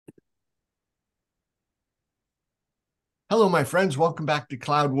Hello, my friends. Welcome back to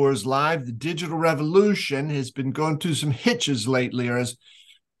Cloud Wars Live. The digital revolution has been going through some hitches lately, or as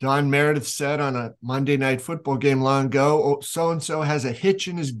Don Meredith said on a Monday night football game long ago, so-and-so has a hitch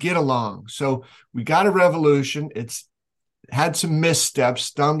in his get-along. So we got a revolution. It's had some missteps,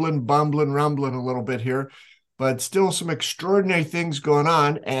 stumbling, bumbling, rumbling a little bit here, but still some extraordinary things going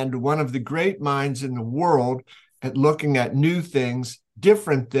on. And one of the great minds in the world at looking at new things,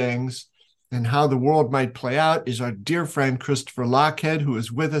 different things, and how the world might play out is our dear friend Christopher Lochhead, who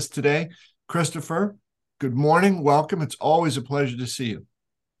is with us today. Christopher, good morning. Welcome. It's always a pleasure to see you.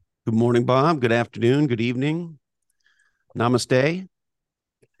 Good morning, Bob. Good afternoon. Good evening. Namaste.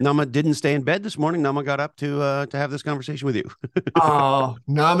 Nama didn't stay in bed this morning. Nama got up to have this conversation with you. Oh,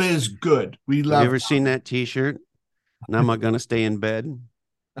 Nama is good. We love. Have you ever seen that T-shirt? Nama gonna stay in bed.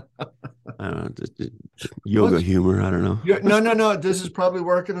 Yoga humor. I don't know. No. This is probably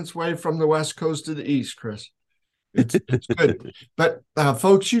working its way from the West Coast to the East, Chris. It's good. But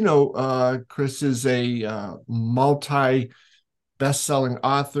folks, Chris is a multi best-selling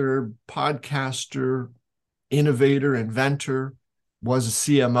author, podcaster, innovator, inventor, was a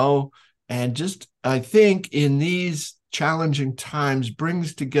CMO, and just, I think, in these challenging times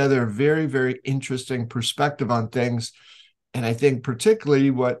brings together a very, very interesting perspective on things. And I think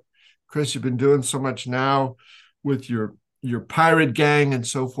particularly what, Chris, you've been doing so much now with your pirate gang and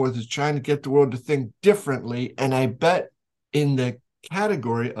so forth is trying to get the world to think differently. And I bet in the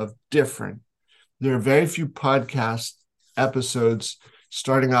category of different, there are very few podcast episodes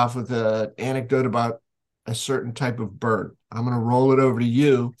starting off with an anecdote about a certain type of bird. I'm going to roll it over to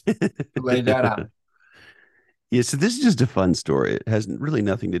you to lay that out. Yeah, so this is just a fun story. It has really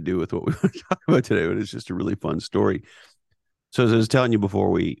nothing to do with what we want to talk about today, but it's just a really fun story. So as I was telling you before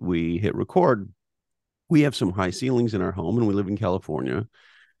we hit record, we have some high ceilings in our home, and we live in California.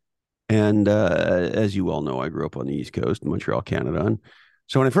 And as you all know, I grew up on the East Coast in Montreal, Canada. And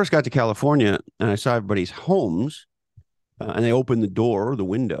so when I first got to California and I saw everybody's homes, and they opened the door, the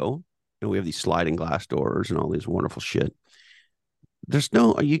window, and we have these sliding glass doors and all this wonderful shit. There's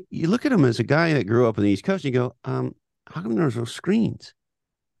no, you look at him as a guy that grew up on the East Coast, and you go, how come there's no screens?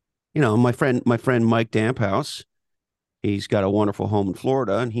 You know, my friend Mike Damphouse, he's got a wonderful home in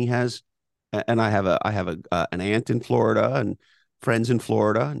Florida, and he has, and I have an aunt in Florida and friends in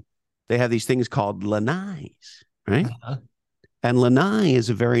Florida, and they have these things called lanais, right? Uh-huh. And lanai is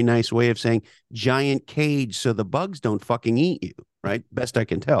a very nice way of saying giant cage so the bugs don't fucking eat you, right? Best I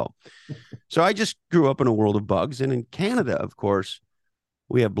can tell. So I just grew up in a world of bugs. And in Canada, of course,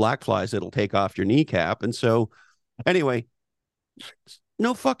 we have black flies that'll take off your kneecap. And so anyway,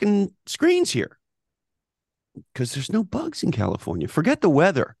 no fucking screens here because there's no bugs in California. Forget the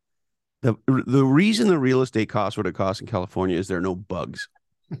weather. The reason the real estate costs what it costs in California is there are no bugs.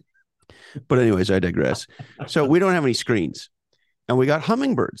 But anyways, I digress. So we don't have any screens. And we got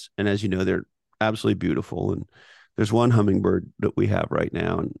hummingbirds. And as you know, they're absolutely beautiful. And there's one hummingbird that we have right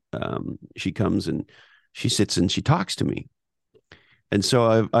now. And she comes and she sits and she talks to me. And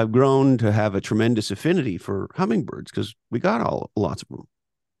so I've grown to have a tremendous affinity for hummingbirds because we got lots of them.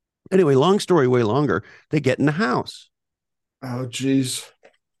 Anyway, long story, way longer. They get in the house. Oh, geez.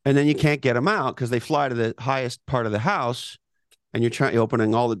 And then you can't get them out because they fly to the highest part of the house. And you're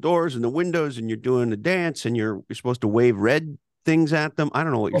opening all the doors and the windows and you're doing a dance and you're supposed to wave red things at them. I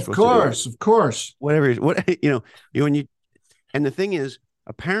don't know what you're supposed to do. Of course. Whatever, and the thing is,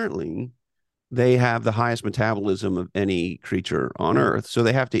 apparently they have the highest metabolism of any creature on Earth. So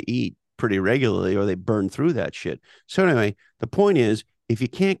they have to eat pretty regularly or they burn through that shit. So anyway, the point is, if you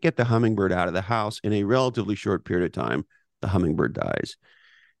can't get the hummingbird out of the house in a relatively short period of time, the hummingbird dies.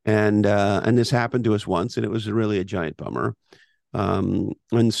 And this happened to us once, and it was really a giant bummer.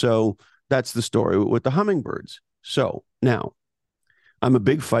 And so that's the story with the hummingbirds. So now I'm a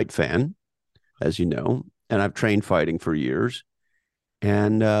big fight fan, as you know, and I've trained fighting for years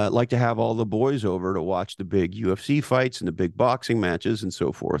and like to have all the boys over to watch the big UFC fights and the big boxing matches and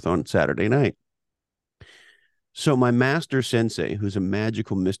so forth on Saturday night. So my master sensei, who's a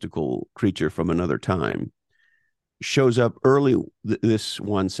magical, mystical creature from another time, shows up early this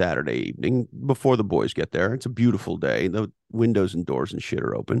one Saturday evening before the boys get there. It's a beautiful day. The windows and doors and shit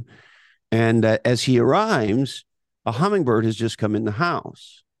are open. And as he arrives, a hummingbird has just come in the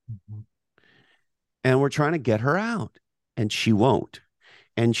house. Mm-hmm. And we're trying to get her out. And she won't.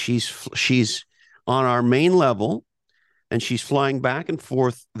 And she's on our main level. And she's flying back and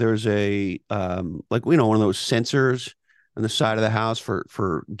forth. There's a, one of those sensors on the side of the house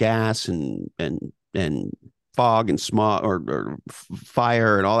for gas and fog and smog or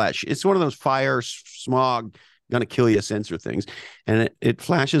fire and all that shit. It's one of those fire, smog, gonna kill you sensor things. And it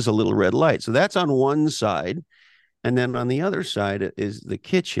flashes a little red light. So that's on one side. And then on the other side is the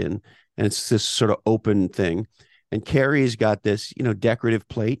kitchen, and it's this sort of open thing. And Carrie's got this, decorative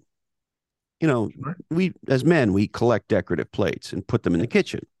plate. Sure. We as men, we collect decorative plates and put them in the Yes.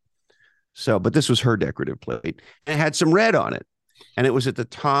 kitchen. So, but this was her decorative plate. And it had some red on it, and it was at the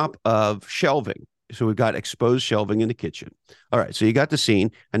top of shelving. So we've got exposed shelving in the kitchen. All right. So you got the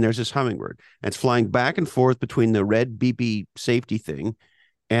scene, and there's this hummingbird, and it's flying back and forth between the red beepy safety thing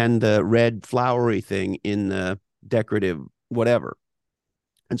and the red flowery thing in the decorative whatever.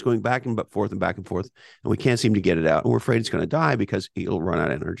 And it's going back and forth and back and forth, and we can't seem to get it out. And we're afraid it's going to die because it'll run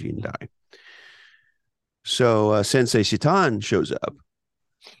out of energy and die. So Sensei Sitan shows up.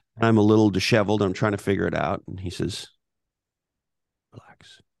 I'm a little disheveled. I'm trying to figure it out. And he says,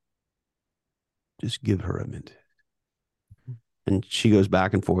 relax. Just give her a minute. And she goes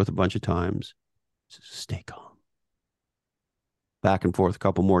back and forth a bunch of times. Says, stay calm. Back and forth a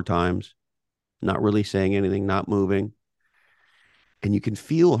couple more times. Not really saying anything, not moving. And you can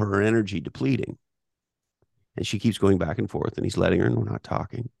feel her energy depleting. And she keeps going back and forth, and he's letting her, and we're not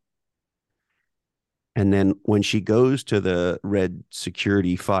talking. And then when she goes to the red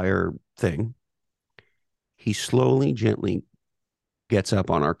security fire thing, he slowly, gently gets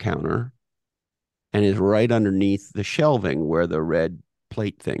up on our counter and is right underneath the shelving where the red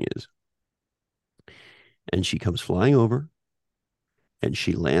plate thing is. And she comes flying over, and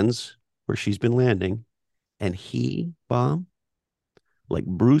she lands where she's been landing. And he, Bob, like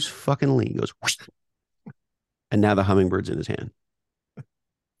Bruce fucking Lee, goes, whoosh, and now the hummingbird's in his hand.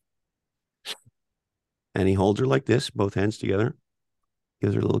 And he holds her like this, both hands together,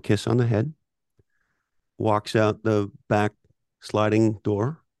 gives her a little kiss on the head, walks out the back sliding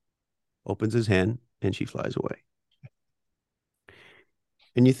door, opens his hand, and she flies away.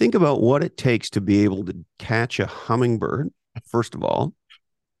 And you think about what it takes to be able to catch a hummingbird, first of all.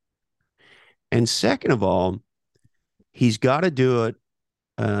 And second of all, he's got to do it.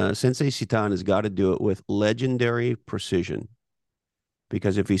 Sensei Sitan has got to do it with legendary precision.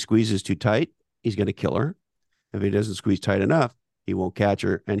 Because if he squeezes too tight, he's going to kill her. If he doesn't squeeze tight enough, he won't catch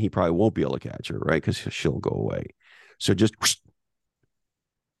her, and he probably won't be able to catch her, right? Because she'll go away. So just whoosh,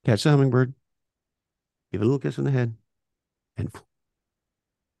 catch the hummingbird, give it a little kiss on the head, and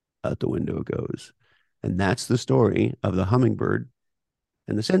out the window it goes. And that's the story of the hummingbird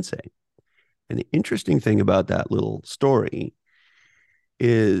and the sensei. And the interesting thing about that little story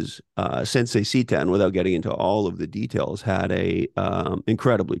is Sensei Sitan, without getting into all of the details, had a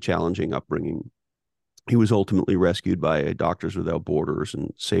incredibly challenging upbringing. He was ultimately rescued by Doctors Without Borders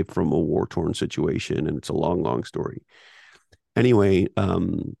and saved from a war-torn situation. And it's a long, long story. Anyway,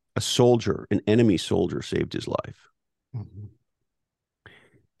 a soldier, an enemy soldier, saved his life. Mm-hmm.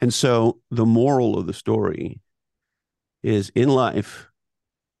 And so the moral of the story is, in life,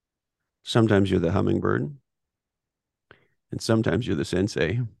 sometimes you're the hummingbird and sometimes you're the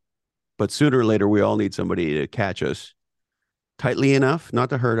sensei. But sooner or later, we all need somebody to catch us tightly enough,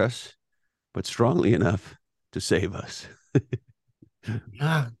 not to hurt us, but strongly enough to save us.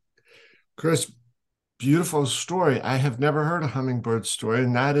 Yeah, Chris, beautiful story. I have never heard a hummingbird story,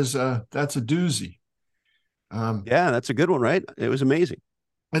 and that's a doozy. Yeah, that's a good one, right? It was amazing.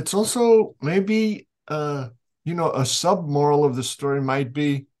 It's also maybe a sub moral of the story might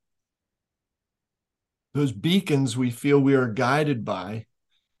be those beacons we feel we are guided by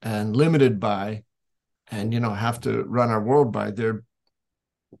and limited by, and have to run our world by. They're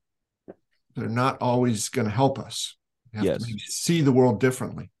not always going to help us. We have to Yes. maybe see the world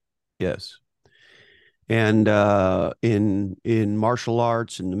differently. Yes. And in martial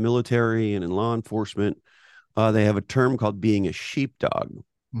arts, in the military, and in law enforcement, they have a term called being a sheepdog.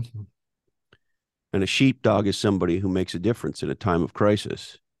 Mm-hmm. And a sheepdog is somebody who makes a difference in a time of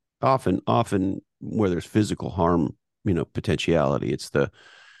crisis. Often where there's physical harm, potentiality. It's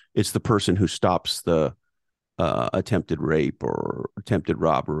the person who stops the attempted rape or attempted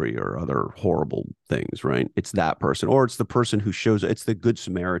robbery or other horrible things, right? It's that person, or it's the person who shows. It's the Good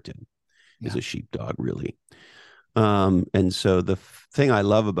Samaritan, is a sheepdog, really. And so the thing I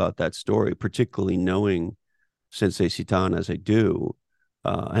love about that story, particularly knowing Sensei Sitan as I do,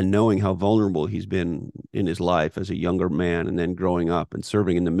 and knowing how vulnerable he's been in his life as a younger man, and then growing up and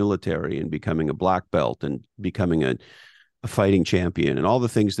serving in the military and becoming a black belt and becoming a fighting champion and all the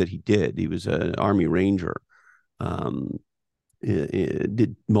things that he did. He was an Army Ranger,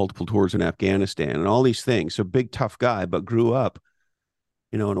 did multiple tours in Afghanistan and all these things. So big, tough guy, but grew up,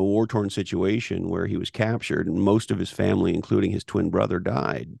 in a war-torn situation where he was captured and most of his family, including his twin brother,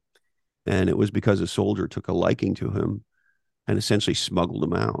 died. And it was because a soldier took a liking to him and essentially smuggled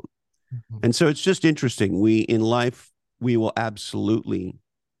him out. Mm-hmm. And so it's just interesting. In life, we will absolutely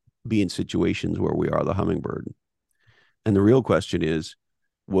be in situations where we are the hummingbird. And the real question is,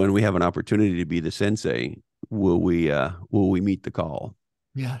 when we have an opportunity to be the sensei, will we meet the call?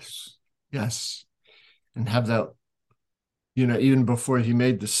 Yes. Yes. And have that, even before he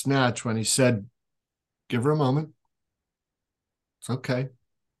made the snatch, when he said, give her a moment. It's okay.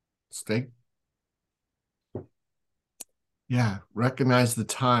 Stay. Yeah. Recognize the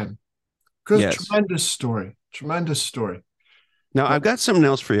time. Because Yes. tremendous story. Tremendous story. Now But I've got something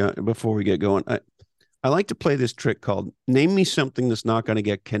else for you before we get going. I like to play this trick called name me something that's not going to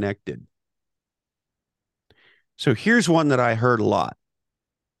get connected. So here's one that I heard a lot: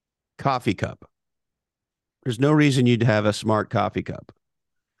 coffee cup. There's no reason you'd have a smart coffee cup.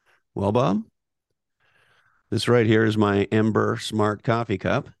 Well, Bob, this right here is my Ember Smart Coffee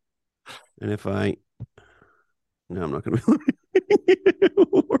Cup. And if I, no, I'm not going to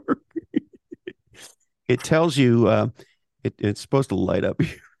work. It tells you, it's supposed to light up.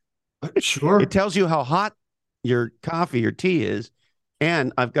 It sure. tells you how hot your coffee or tea is.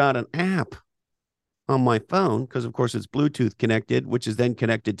 And I've got an app on my phone because, of course, it's Bluetooth connected, which is then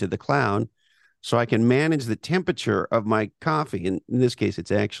connected to the cloud. So I can manage the temperature of my coffee. And in this case,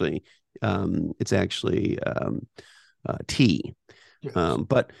 it's actually tea. Yes.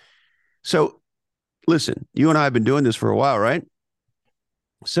 But so listen, you and I have been doing this for a while, right?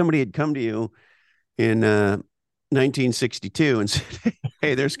 Somebody had come to you in 1962 and said,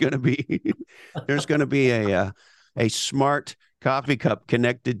 "Hey, there's going to be a smart coffee cup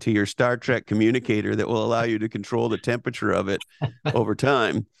connected to your Star Trek communicator that will allow you to control the temperature of it over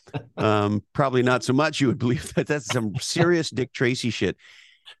time." Probably not so much. You would believe that that's some serious Dick Tracy shit.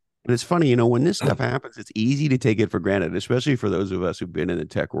 And it's funny, when this stuff happens, it's easy to take it for granted, especially for those of us who've been in the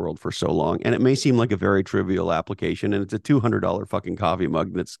tech world for so long. And it may seem like a very trivial application, and it's a $200 fucking coffee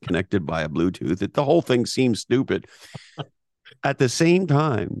mug that's connected by a Bluetooth. The whole thing seems stupid. At the same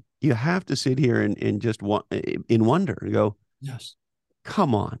time, you have to sit here and just in wonder and go, Yes.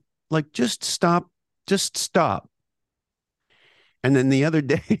 come on, like just stop. And then the other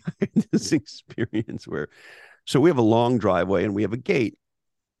day, I had this experience where, so we have a long driveway and we have a gate.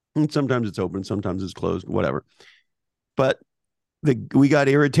 And sometimes it's open, sometimes it's closed, whatever. But we got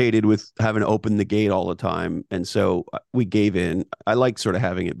irritated with having to open the gate all the time, and so we gave in. I like sort of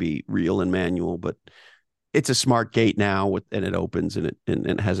having it be real and manual, but it's a smart gate now and it opens and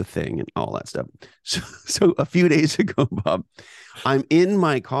it has a thing and all that stuff. So a few days ago, Bob, I'm in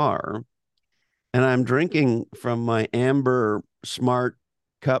my car and I'm drinking from my Amber Smart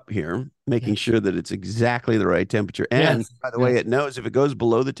cup here, making Yes. sure that it's exactly the right temperature. And Yes. by the way, Yes. it knows if it goes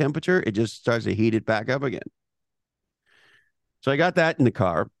below the temperature, it just starts to heat it back up again. So I got that in the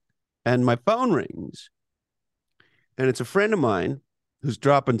car, and my phone rings, and it's a friend of mine who's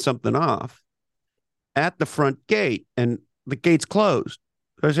dropping something off at the front gate, and the gate's closed.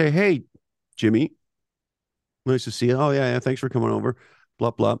 So I say, "Hey, Jimmy, nice to see you." "Oh, yeah, yeah, thanks for coming over."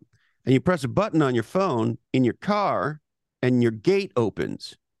 Blah, blah. And you press a button on your phone in your car, and your gate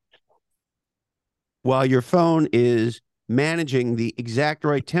opens while your phone is managing the exact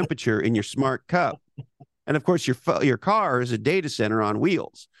right temperature in your smart cup. And of course, your car is a data center on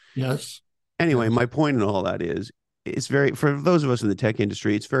wheels. Yes. Anyway, Yes. my point in all that is, it's very, for those of us in the tech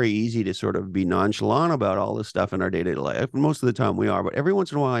industry, it's very easy to sort of be nonchalant about all this stuff in our day to day life. Most of the time we are, but every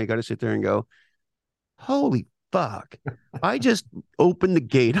once in a while you got to sit there and go, holy fuck. I just opened the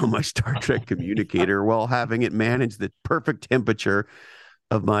gate on my Star Trek communicator while having it manage the perfect temperature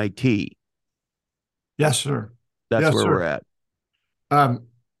of my tea. Yes, sir. That's Yes, where we're sir. at. Um,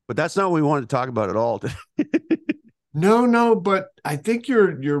 But that's not what we wanted to talk about at all today. no, no, but I think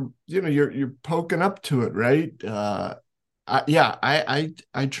you're poking up to it, right?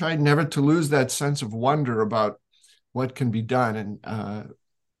 I try never to lose that sense of wonder about what can be done and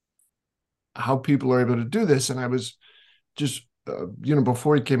how people are able to do this. And I was just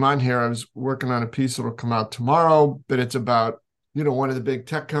before he came on here, I was working on a piece that'll come out tomorrow, but it's about one of the big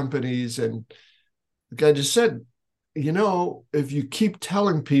tech companies, and the guy just said, if you keep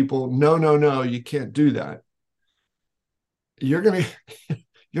telling people no, no, no, you can't do that, you're gonna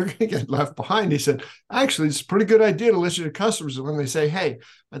you're gonna get left behind. He said, actually, it's a pretty good idea to listen to customers, and when they say, hey,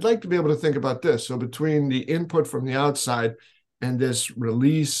 I'd like to be able to think about this. So between the input from the outside and this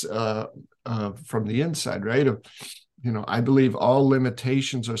release from the inside, right? I believe all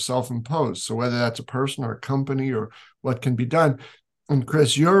limitations are self-imposed. So whether that's a person or a company or what can be done. And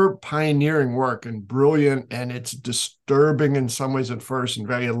Chris, your pioneering work and brilliant, and it's disturbing in some ways at first, and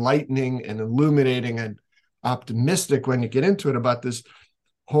very enlightening and illuminating and optimistic when you get into it about this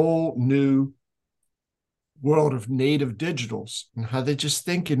whole new world of native digitals and how they just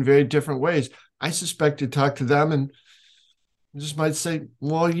think in very different ways. I suspect you talk to them and You just might say,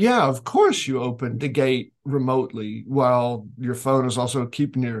 well, yeah, of course you opened the gate remotely while your phone is also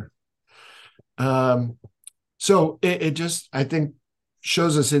keeping your. Um, so it just, I think,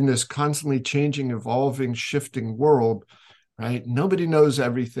 shows us in this constantly changing, evolving, shifting world, right? Nobody knows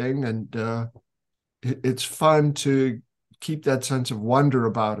everything. And it's fun to keep that sense of wonder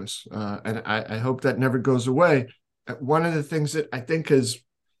about us. And I hope that never goes away. One of the things that I think is,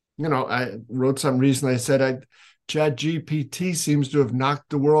 I wrote something recently. I said, Chat GPT seems to have knocked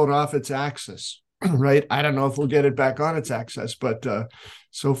the world off its axis, right? I don't know if we'll get it back on its axis, but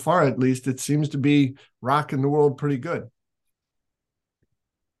so far, at least, it seems to be rocking the world pretty good.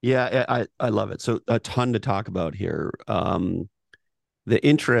 Yeah, I love it. So a ton to talk about here. The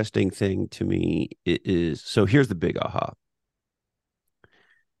interesting thing to me is, so here's the big aha.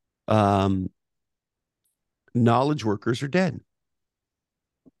 Um, Knowledge workers are dead.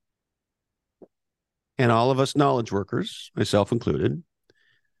 And all of us knowledge workers, myself included,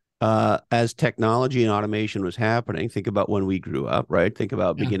 as technology and automation was happening, think about when we grew up, right? Think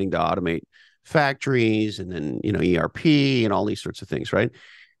about Yeah. beginning to automate factories and then, ERP and all these sorts of things, right?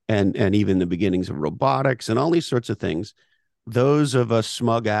 And even the beginnings of robotics and all these sorts of things. Those of us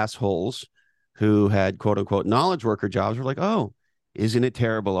smug assholes who had quote unquote knowledge worker jobs were like, oh, isn't it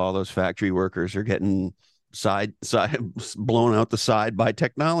terrible? All those factory workers are getting side blown out the side by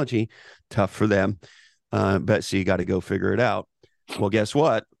technology. Tough for them. But so you got to go figure it out. Well, guess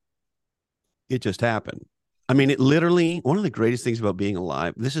what? It just happened. I mean, it literally, one of the greatest things about being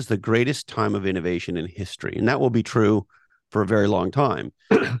alive, this is the greatest time of innovation in history. And that will be true for a very long time.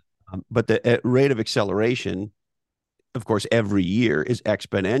 But the rate of acceleration, of course, every year is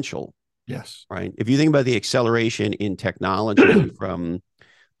exponential, Yes. right? If you think about the acceleration in technology from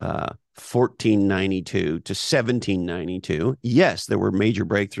 1492 to 1792, yes, there were major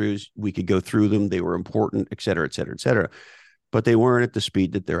breakthroughs. We could go through them. They were important, et cetera, et cetera, et cetera. But they weren't at the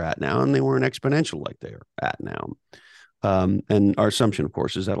speed that they're at now, and they weren't exponential like they're at now. And our assumption, of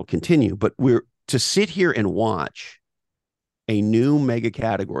course, is that'll continue. But we're to sit here and watch a new mega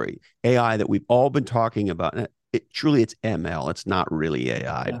category, AI, that we've all been talking about. Truly, it's ML. It's not really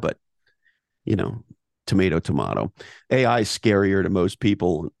AI, Yeah. but you know, tomato, tomato. AI is scarier to most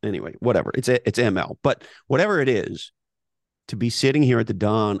people. Anyway, whatever. It's ML. But whatever it is, to be sitting here at the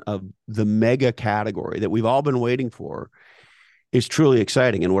dawn of the mega category that we've all been waiting for is truly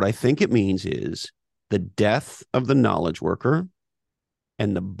exciting. And what I think it means is the death of the knowledge worker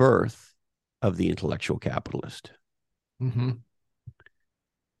and the birth of the intellectual capitalist. Mm-hmm.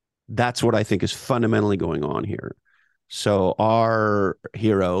 That's what I think is fundamentally going on here. So our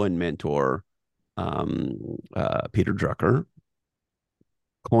hero and mentor, Peter Drucker,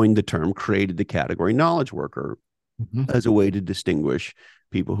 coined the term, created the category knowledge worker Mm-hmm. as a way to distinguish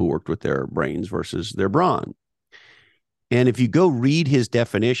people who worked with their brains versus their brawn. And if you go read his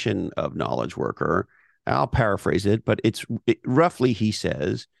definition of knowledge worker, I'll paraphrase it, but roughly, he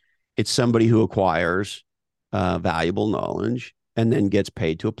says, it's somebody who acquires valuable knowledge and then gets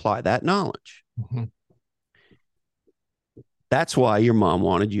paid to apply that knowledge. Mm-hmm. That's why your mom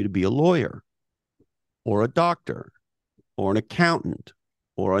wanted you to be a lawyer or a doctor or an accountant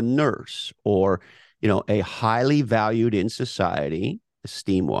or a nurse or, a highly valued in society,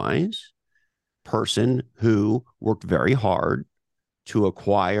 esteem wise, person who worked very hard to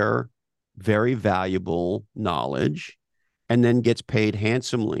acquire very valuable knowledge and then gets paid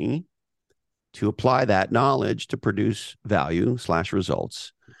handsomely to apply that knowledge to produce value /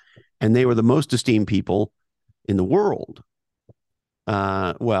 results. And they were the most esteemed people in the world.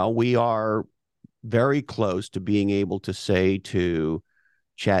 Well, we are very close to being able to say to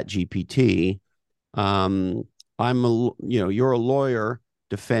Chat GPT, you're a lawyer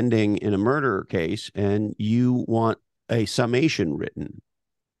defending in a murder case, and you want a summation written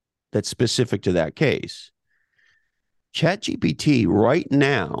that's specific to that case. ChatGPT right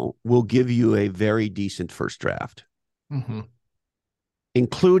now will give you a very decent first draft, Mm-hmm.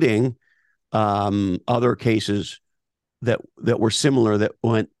 including other cases that were similar that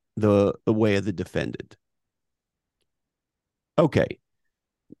went the way of the defendant. Okay,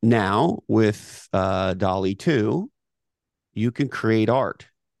 now with Dolly 2, you can create art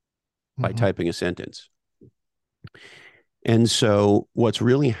by Mm-hmm. typing a sentence. And so what's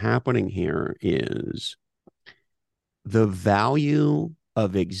really happening here is the value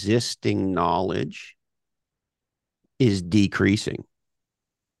of existing knowledge is decreasing.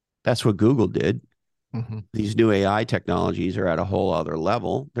 That's what Google did. Mm-hmm. These new AI technologies are at a whole other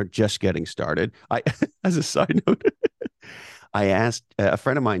level. They're just getting started. As a side note, I asked a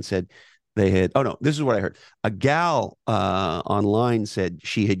friend of mine said they had, oh no, this is what I heard. A gal online said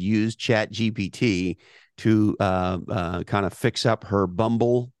she had used Chat GPT to kind of fix up her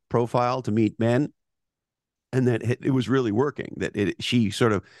Bumble profile to meet men, and that it was really working. That she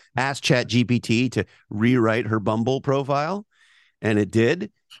sort of asked ChatGPT to rewrite her Bumble profile, and it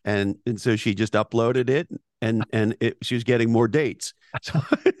did, and so she just uploaded it, and she was getting more dates. So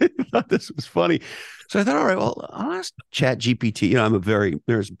I thought this was funny. So I thought, all right, well, I'll ask ChatGPT.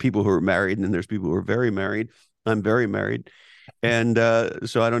 There's people who are married, and then there's people who are very married. I'm very married. And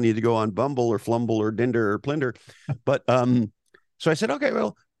so I don't need to go on Bumble or Flumble or Dinder or Plinder. But so I said, okay,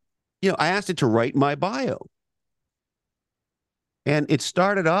 well, I asked it to write my bio. And it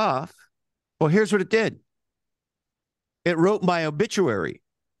started off, well, here's what it did. It wrote my obituary.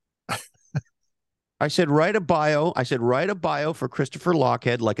 I said, write a bio. I said, write a bio for Christopher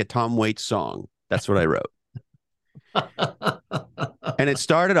Lochhead like a Tom Waits song. That's what I wrote. And it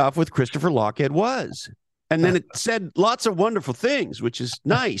started off with Christopher Lochhead was. And then it said lots of wonderful things, which is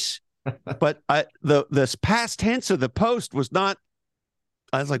nice. But the past tense of the post was not.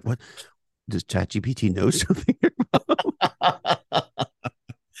 I was like, what? Does ChatGPT know something about?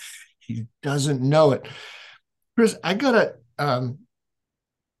 He doesn't know it. Chris, I gotta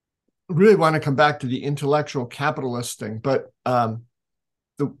really want to come back to the intellectual capitalist thing, but the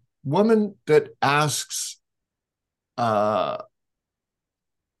woman that asks AI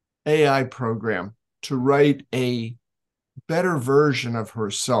program to write a better version of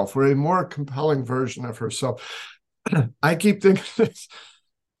herself or a more compelling version of herself. I keep thinking this.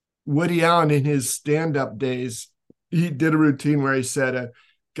 Woody Allen in his stand-up days, he did a routine where he said a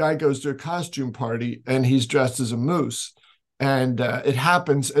guy goes to a costume party and he's dressed as a moose. And it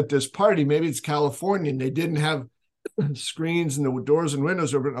happens at this party. Maybe it's California and they didn't have screens and the doors and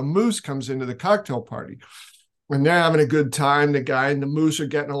windows open. A moose comes into the cocktail party. When they're having a good time, the guy and the moose are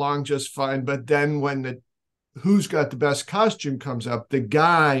getting along just fine. But then when the who's got the best costume comes up, the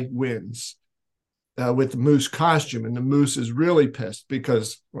guy wins with the moose costume. And the moose is really pissed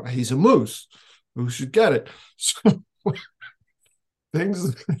because he's a moose. Who should get it? So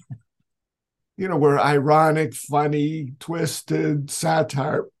things, were ironic, funny, twisted,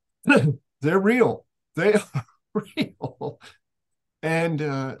 satire. They're real. They are real.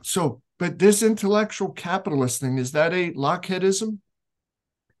 And but this intellectual capitalist thing, is that a Lochheadism?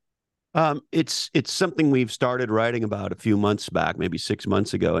 It's something we've started writing about a few months back, maybe 6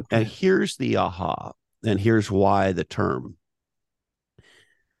 months ago. Okay. And here's the aha, and here's why the term.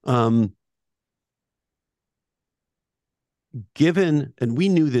 Given, and we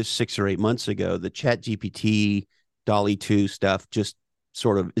knew this 6 or 8 months ago, the ChatGPT, Dolly 2 stuff just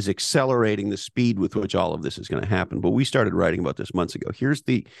sort of is accelerating the speed with which all of this is going to happen. But we started writing about this months ago. Here's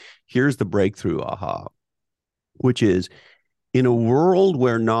the breakthrough aha, which is, in a world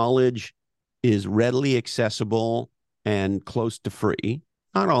where knowledge is readily accessible and close to free,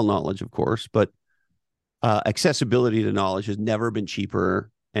 not all knowledge, of course, but accessibility to knowledge has never been cheaper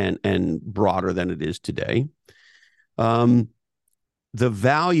and broader than it is today. The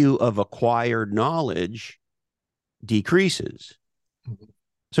value of acquired knowledge decreases. Mm-hmm.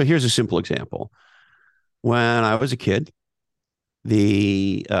 So here's a simple example. When I was a kid,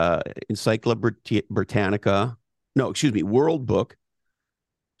 the Encyclopedia Britannica, World Book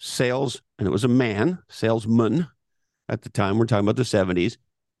sales, and it was a salesman at the time, we're talking about the 70s,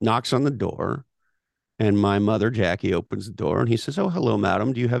 knocks on the door, and my mother, Jackie, opens the door, and he says, "Oh, hello,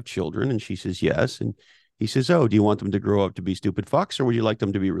 madam. Do you have children?" And she says, "Yes." And he says, "Oh, do you want them to grow up to be stupid fucks, or would you like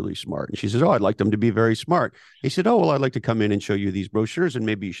them to be really smart?" And she says, "Oh, I'd like them to be very smart." He said, "Oh, well, I'd like to come in and show you these brochures, and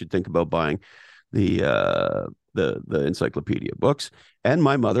maybe you should think about buying the encyclopedia books." And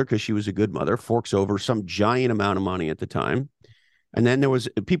my mother, because she was a good mother, forks over some giant amount of money at the time. And then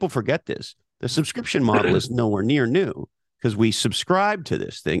people forget this. The subscription model is nowhere near new because we subscribed to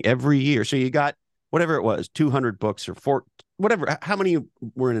this thing every year. So you got whatever it was, 200 books or whatever. How many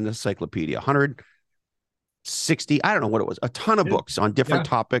were in an encyclopedia? 160? I don't know what it was. A ton of books on different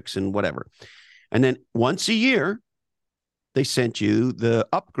topics and whatever. And then once a year, they sent you the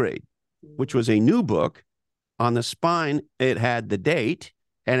upgrade, which was a new book. On the spine, it had the date,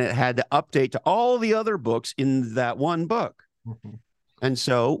 and it had to update to all the other books in that one book. Mm-hmm. And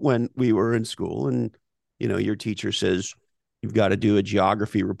so when we were in school and, your teacher says, you've got to do a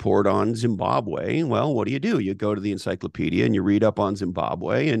geography report on Zimbabwe. Well, what do? You go to the encyclopedia and you read up on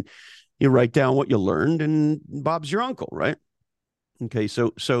Zimbabwe and you write down what you learned, and Bob's your uncle, right? Okay,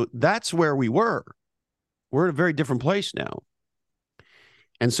 so that's where we were. We're in a very different place now.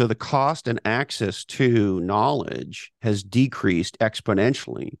 And so the cost and access to knowledge has decreased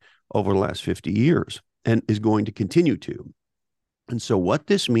exponentially over the last 50 years and is going to continue to. And so what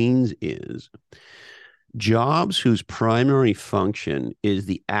this means is jobs whose primary function is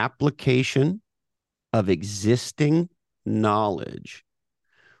the application of existing knowledge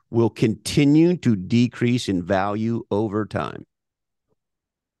will continue to decrease in value over time.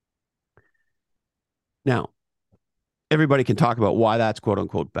 Now, everybody can talk about why that's quote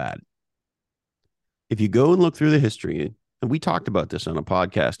unquote bad. If you go and look through the history, and we talked about this on a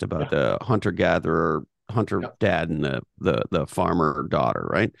podcast about the hunter-gatherer, hunter dad and the farmer daughter,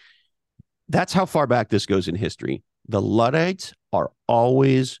 right? That's how far back this goes in history. The Luddites are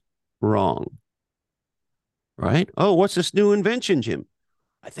always wrong, right? Oh, what's this new invention, Jim?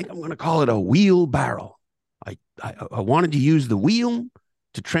 I think I'm going to call it a wheelbarrow. I wanted to use the wheel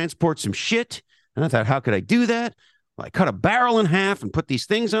to transport some shit. And I thought, how could I do that? Well, I cut a barrel in half and put these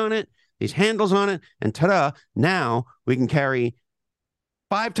things on it, these handles on it, and ta-da, now we can carry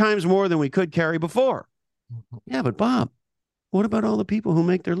 5 times more than we could carry before. Yeah, but Bob, what about all the people who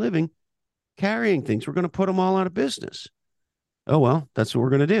make their living carrying things? We're going to put them all out of business. Oh, well, that's what we're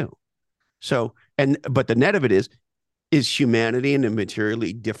going to do. So, but the net of it is humanity in a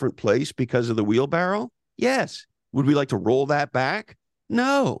materially different place because of the wheelbarrow? Yes. Would we like to roll that back?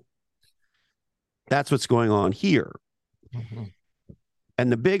 No. That's what's going on here. Mm-hmm.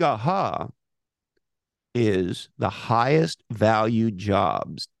 And the big aha is the highest value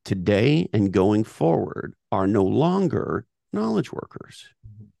jobs today and going forward are no longer knowledge workers.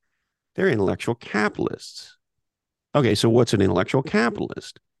 Mm-hmm. They're intellectual capitalists. Okay, so what's an intellectual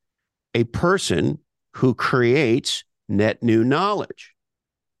capitalist? A person who creates net new knowledge.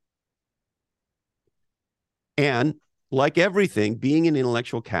 And like everything, being an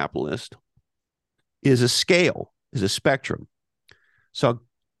intellectual capitalist is a scale, is a spectrum. So I'll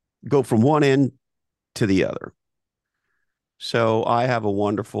go from one end to the other. So I have a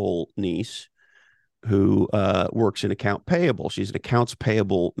wonderful niece who works in account payable. She's an accounts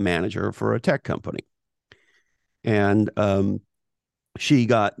payable manager for a tech company. And there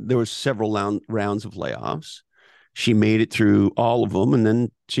was several rounds of layoffs. She made it through all of them, and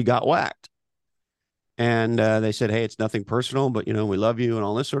then she got whacked. And they said, hey, it's nothing personal, but, we love you and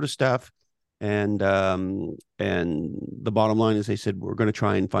all this sort of stuff. And the bottom line is they said, we're going to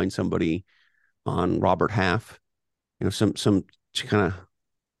try and find somebody on Robert Half, some kind of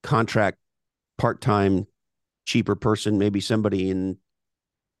contract, part-time, cheaper person, maybe somebody in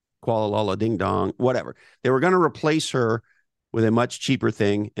Kuala Lumpur, Ding Dong, whatever. They were going to replace her with a much cheaper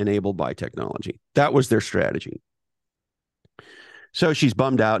thing enabled by technology. That was their strategy. So she's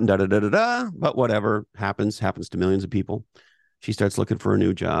bummed out and da-da-da-da-da, but whatever happens to millions of people. She starts looking for a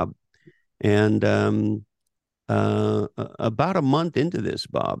new job. And about a month into this,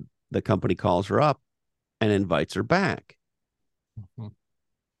 Bob, the company calls her up and invites her back. Mm-hmm.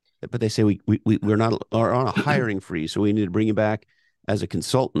 But they say, we're not on a hiring freeze, so we need to bring you back as a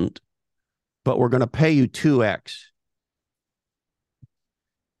consultant, but we're going to pay you 2x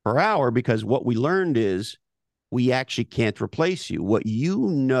per hour because what we learned is we actually can't replace you. What you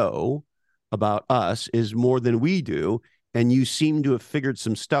know about us is more than we do, and you seem to have figured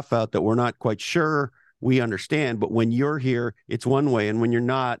some stuff out that we're not quite sure we understand, but when you're here, it's one way, and when you're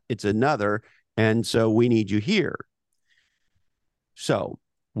not, it's another, and so we need you here. So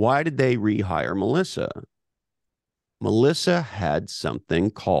why did they rehire Melissa? Melissa had something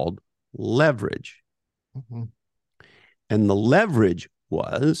called leverage. Mm-hmm. And the leverage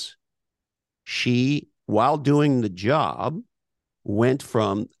was she, while doing the job, went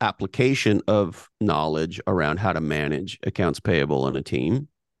from application of knowledge around how to manage accounts payable in a team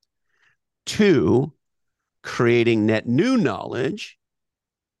to creating net new knowledge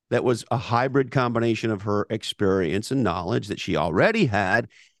that was a hybrid combination of her experience and knowledge that she already had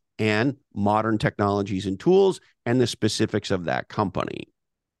and modern technologies and tools and the specifics of that company.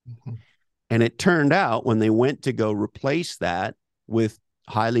 Mm-hmm. And it turned out when they went to go replace that with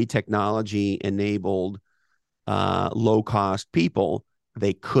highly technology-enabled, low-cost people,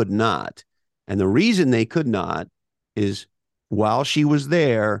 they could not. And the reason they could not is while she was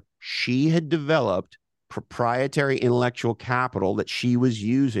there, she had developed proprietary intellectual capital that she was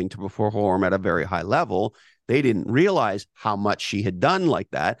using to perform at a very high level. They didn't realize how much she had done like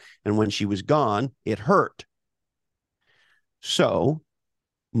that. And when she was gone, it hurt. So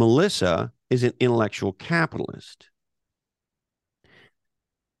Melissa is an intellectual capitalist.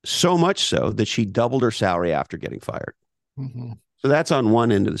 So much so that she doubled her salary after getting fired. Mm-hmm. So that's on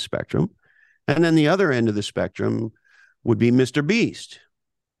one end of the spectrum. And then the other end of the spectrum would be Mr. Beast,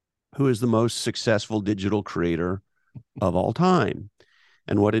 who is the most successful digital creator of all time.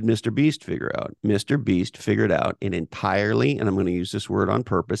 And what did Mr. Beast figure out? Mr. Beast figured out an entirely, and I'm going to use this word on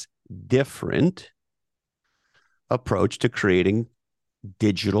purpose, different approach to creating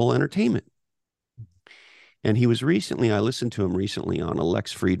digital entertainment. And I listened to him recently on a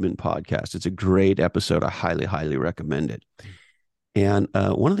Lex Friedman podcast. It's a great episode. I highly, highly recommend it. And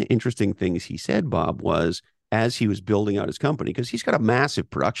one of the interesting things he said, Bob, was as he was building out his company, because he's got a massive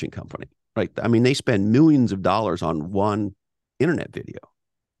production company, right? I mean, they spend millions of dollars on one internet video,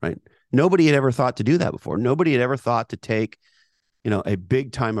 right? Nobody had ever thought to do that before. Nobody had ever thought to take, a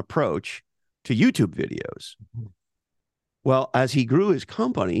big time approach to YouTube videos. Well, as he grew his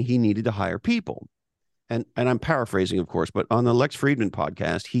company, he needed to hire people. And I'm paraphrasing, of course, but on the Lex Friedman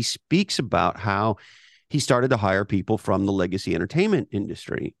podcast, he speaks about how he started to hire people from the legacy entertainment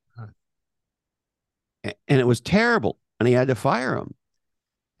industry. And it was terrible. And he had to fire them.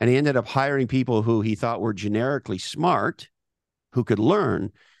 And he ended up hiring people who he thought were generically smart, who could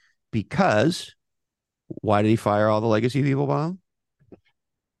learn, because why did he fire all the legacy people, Bob?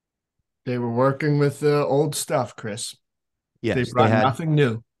 They were working with the old stuff, Chris. They Yes, brought nothing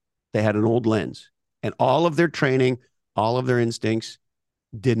new. They had an old lens, and all of their training, all of their instincts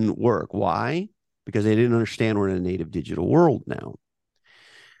didn't work. Why? Because they didn't understand we're in a native digital world now.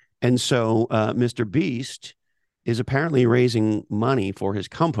 And so Mr. Beast is apparently raising money for his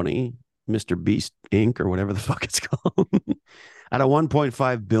company, Mr. Beast Inc., or whatever the fuck it's called, at a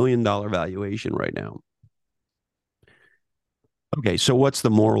 $1.5 billion valuation right now. Okay, so what's the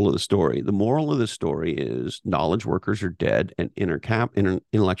moral of the story? The moral of the story is knowledge workers are dead and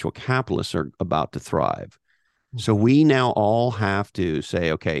intellectual capitalists are about to thrive. So we now all have to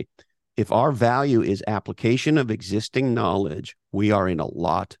say, okay, if our value is application of existing knowledge, we are in a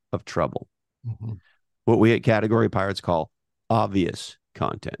lot of trouble. Mm-hmm. What we at Category Pirates call obvious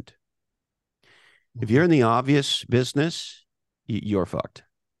content. Mm-hmm. If you're in the obvious business, you're fucked.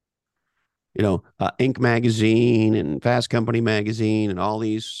 Inc. magazine and Fast Company magazine and all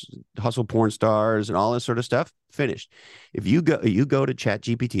these hustle porn stars and all this sort of stuff, finished. If you go to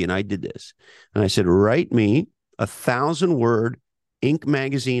ChatGPT, and I did this, and I said, write me 1,000-word Inc.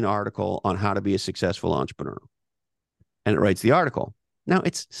 magazine article on how to be a successful entrepreneur. And it writes the article. Now,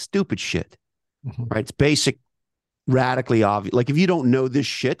 it's stupid shit, right? It's basic, radically obvious. Like, if you don't know this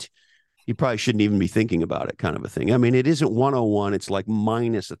shit, you probably shouldn't even be thinking about it, kind of a thing. I mean, it isn't 101. It's like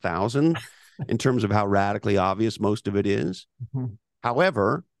minus 1,000 in terms of how radically obvious most of it is. Mm-hmm.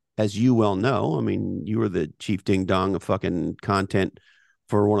 However, as you well know, I mean, you were the chief ding dong of fucking content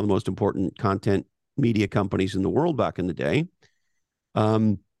for one of the most important content media companies in the world back in the day.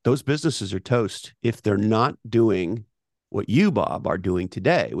 Those businesses are toast if they're not doing what you, Bob, are doing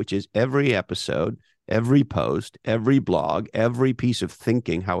today, which is every episode, every post, every blog, every piece of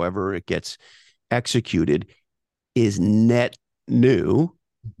thinking, however it gets executed, is net new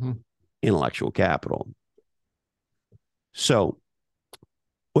intellectual capital. So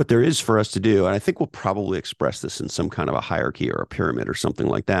what there is for us to do, and I think we'll probably express this in some kind of a hierarchy or a pyramid or something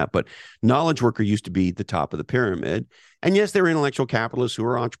like that, but knowledge worker used to be the top of the pyramid. And yes, they were intellectual capitalists who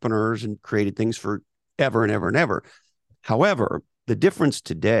were entrepreneurs and created things for ever and ever and ever. However, the difference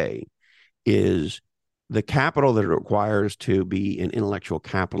today is the capital that it requires to be an intellectual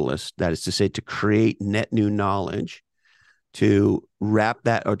capitalist, that is to say, to create net new knowledge, to wrap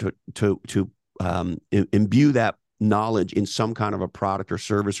that or to imbue that knowledge in some kind of a product or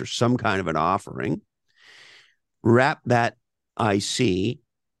service or some kind of an offering, wrap that IC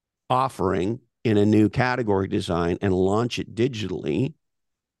offering in a new category design and launch it digitally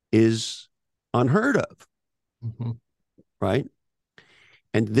is unheard of, right?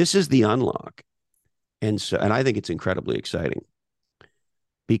 And this is the unlock. And I think it's incredibly exciting,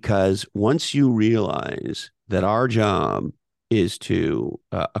 because once you realize that our job is to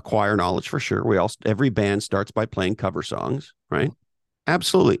acquire knowledge, for sure. Every band starts by playing cover songs, right? Mm-hmm.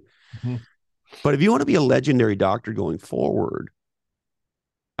 Absolutely. Mm-hmm. But if you want to be a legendary doctor going forward,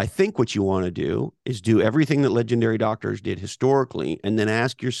 I think what you want to do is do everything that legendary doctors did historically, and then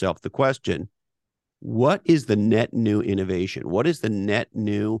ask yourself the question, what is the net new innovation? What is the net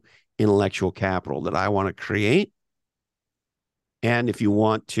new intellectual capital that I want to create? And if you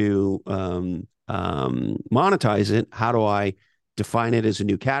want to monetize it, how do I define it as a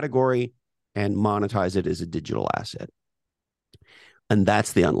new category and monetize it as a digital asset? And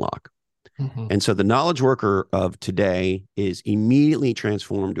that's the unlock. Mm-hmm. And so the knowledge worker of today is immediately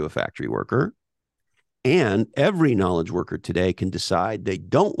transformed to a factory worker. And every knowledge worker today can decide they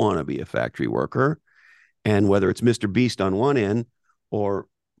don't want to be a factory worker. And whether it's Mr. Beast on one end or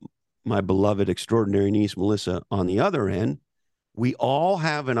my beloved extraordinary niece, Melissa, on the other end, we all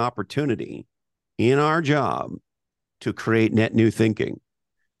have an opportunity in our job to create net new thinking,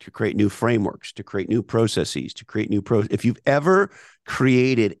 to create new frameworks, to create new processes, to create new if you've ever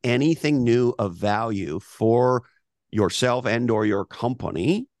created anything new of value for yourself and or your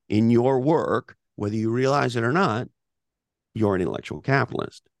company in your work, whether you realize it or not, you're an intellectual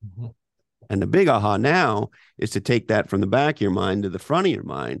capitalist. Mm-hmm. And the big aha now is to take that from the back of your mind to the front of your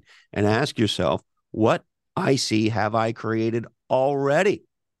mind and ask yourself, what IC have I created already?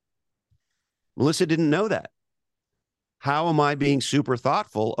 Melissa didn't know that. How am I being super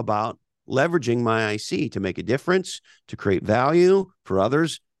thoughtful about leveraging my IC to make a difference, to create value for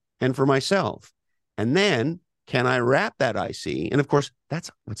others and for myself? And then can I wrap that IC? And of course, that's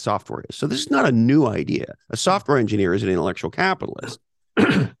what software is. So this is not a new idea. A software engineer is an intellectual capitalist.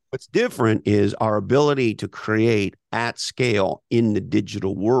 What's different is our ability to create at scale in the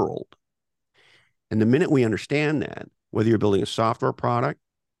digital world. And the minute we understand that, whether you're building a software product,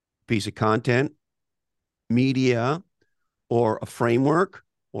 piece of content, media, or a framework,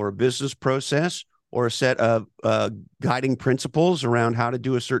 or a business process, or a set of guiding principles around how to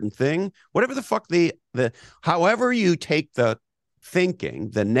do a certain thing, whatever the fuck however you take the thinking,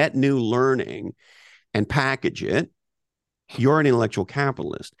 the net new learning, and package it, you're an intellectual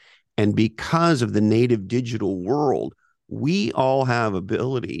capitalist. And because of the native digital world, we all have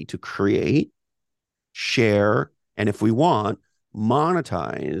ability to create, share, and if we want,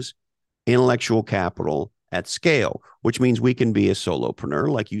 monetize intellectual capital at scale, which means we can be a solopreneur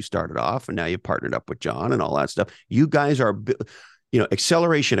like you started off and now you've partnered up with John and all that stuff. You guys are,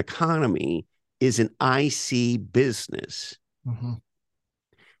 acceleration economy is an IC business. Mm-hmm.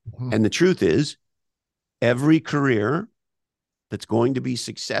 Mm-hmm. And the truth is, every career that's going to be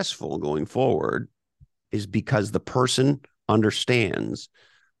successful going forward is because the person understands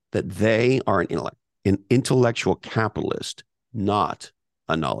that they are an intellectual capitalist, not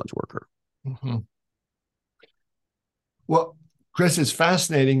a knowledge worker. Mm-hmm. Well, Chris, it's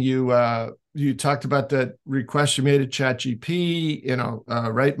fascinating. You talked about that request you made at ChatGPT,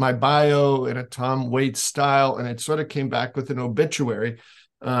 write my bio in a Tom Waits style, and it sort of came back with an obituary,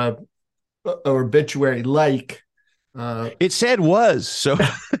 or obituary like. It said was, so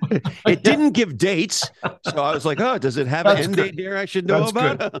it didn't give dates. So I was like, oh, does it have an end date here I should know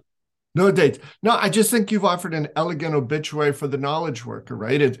about? No dates. No, I just think you've offered an elegant obituary for the knowledge worker,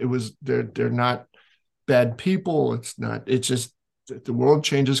 right? They're not bad people. It's just the world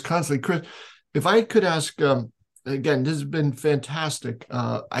changes constantly. Chris, if I could ask, again, this has been fantastic.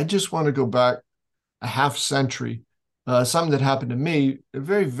 I just want to go back a half century, something that happened to me, a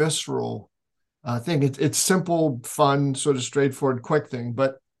very visceral thing. It's simple, fun, sort of straightforward, quick thing,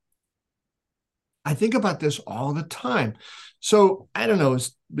 but I think about this all the time. So I don't know,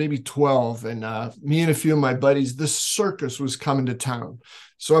 it's maybe 12, and me and a few of my buddies, the circus was coming to town.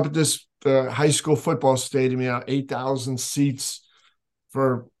 So up at this high school football stadium, 8,000 seats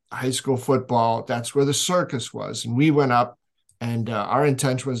for high school football. That's where the circus was. And we went up, and our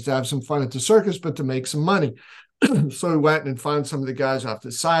intention was to have some fun at the circus, but to make some money. So we went and found some of the guys off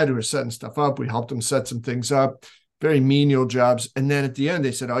the side who were setting stuff up. We helped them set some things up, very menial jobs. And then at the end,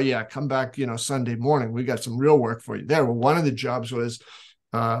 they said, oh, yeah, come back, Sunday morning. We got some real work for you there. Well, one of the jobs was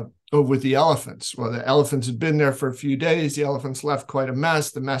over with the elephants. Well, the elephants had been there for a few days. The elephants left quite a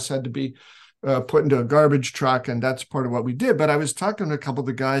mess. The mess had to be put into a garbage truck, and that's part of what we did. But I was talking to a couple of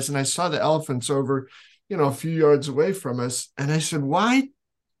the guys, and I saw the elephants over, a few yards away from us. And I said, why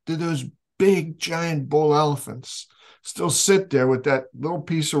do those big, giant bull elephants still sit there with that little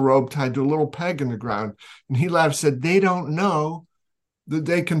piece of rope tied to a little peg in the ground? And he laughed, said, they don't know that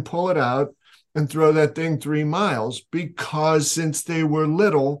they can pull it out and throw that thing 3 miles, because since they were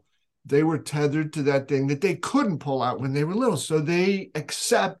little, they were tethered to that thing that they couldn't pull out when they were little. So they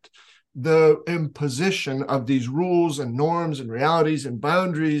accept the imposition of these rules and norms and realities and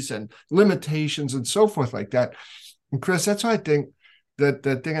boundaries and limitations and so forth like that. And Chris, that's why I think that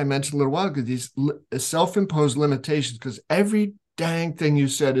thing I mentioned a little while ago, these self-imposed limitations, because every dang thing you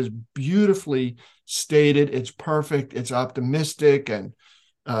said is beautifully stated. It's perfect. It's optimistic and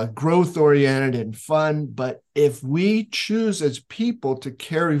growth-oriented and fun. But if we choose as people to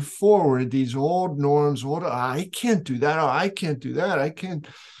carry forward these old norms, I can't do that. Oh, I can't do that. I can't.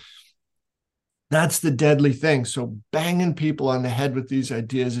 That's the deadly thing. So banging people on the head with these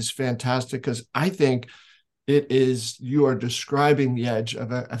ideas is fantastic, because I think you are describing the edge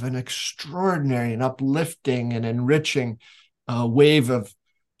of an extraordinary and uplifting and enriching wave of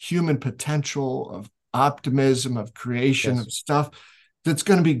human potential, of optimism, of creation, yes, of stuff that's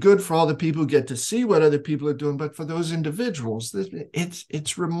going to be good for all the people who get to see what other people are doing. But for those individuals,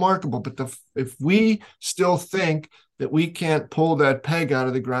 it's remarkable. But if we still think that we can't pull that peg out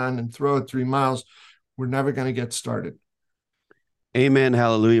of the ground and throw it 3 miles, we're never going to get started. Amen.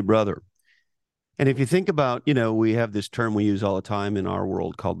 Hallelujah, brother. And if you think about, we have this term we use all the time in our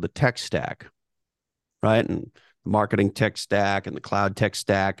world called the tech stack, right? And marketing tech stack and the cloud tech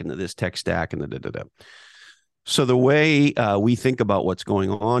stack and the this tech stack and the da-da-da. So the way we think about what's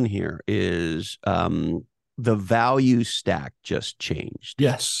going on here is the value stack just changed.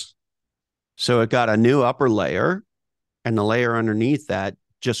 Yes. So it got a new upper layer, and the layer underneath that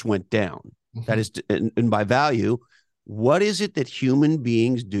just went down. Mm-hmm. That is, and by value, what is it that human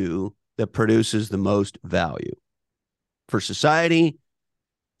beings do that produces the most value for society,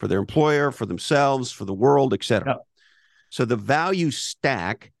 for their employer, for themselves, for the world, et cetera? Yep. So the value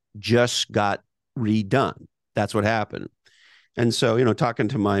stack just got redone. That's what happened. And so, talking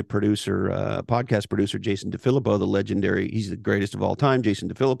to my producer, podcast producer, Jason DeFilippo, the legendary, he's the greatest of all time, Jason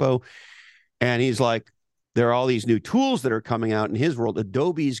DeFilippo. And he's like, there are all these new tools that are coming out in his world.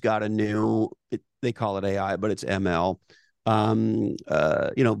 Adobe's got a new, they call it AI, but it's ML,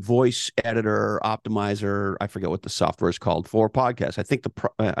 voice editor, optimizer. I forget what the software is called for podcasts.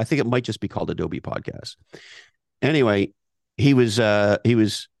 I think it might just be called Adobe Podcast. Anyway, he was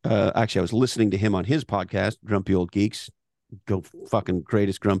actually, I was listening to him on his podcast, Grumpy Old Geeks. Go fucking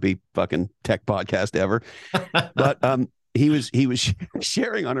greatest grumpy fucking tech podcast ever. But he was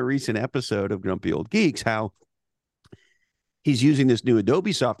sharing on a recent episode of Grumpy Old Geeks how he's using this new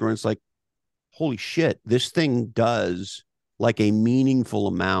Adobe software, and it's like, holy shit, this thing does like a meaningful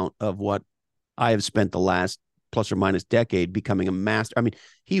amount of what I have spent the last plus or minus decade becoming a master. I mean,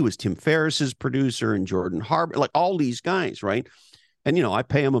 he was Tim Ferriss's producer and Jordan Harbour, like all these guys, right? And I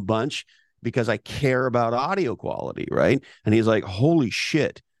pay him a bunch because I care about audio quality, right? And he's like, holy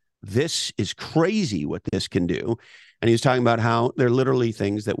shit, this is crazy what this can do. And he was talking about how there are literally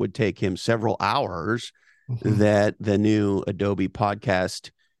things that would take him several hours that the new Adobe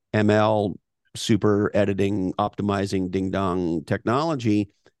Podcast ML super editing, optimizing, ding dong technology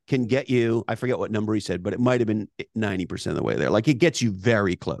can get you. I forget what number he said, but it might have been 90% of the way there. Like it gets you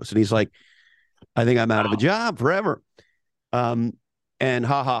very close. And he's like, I think I'm out of a job forever. And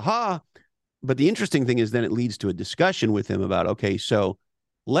ha, ha, ha. But the interesting thing is then it leads to a discussion with him about, okay, so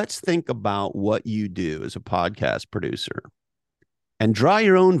let's think about what you do as a podcast producer and draw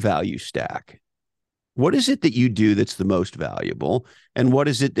your own value stack. What is it that you do that's the most valuable? And what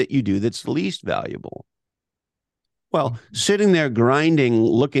is it that you do that's the least valuable? Well, sitting there grinding,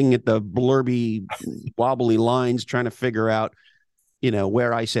 looking at the blurby, wobbly lines, trying to figure out,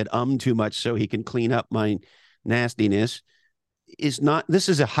 where I said too much so he can clean up my nastiness is not, this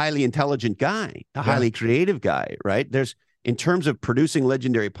is a highly intelligent guy, a highly creative guy, right? There's, in terms of producing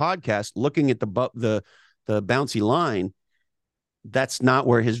legendary podcasts, looking at the bouncy line, that's not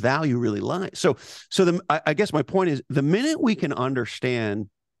where his value really lies. So I guess my point is, the minute we can understand,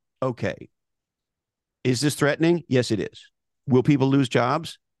 okay, is this threatening? Yes, it is. Will people lose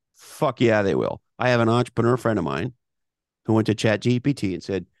jobs? Fuck yeah, they will. I have an entrepreneur friend of mine who went to ChatGPT and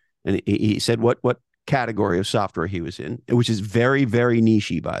said, and he said what category of software he was in, which is very, very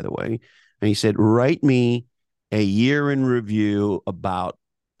niche-y, by the way. And he said, write me a year in review about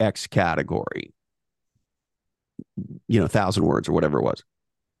X category, 1,000 words or whatever it was.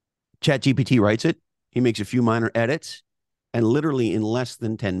 ChatGPT writes it. He makes a few minor edits, and literally in less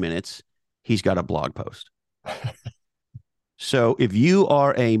than 10 minutes, he's got a blog post. So if you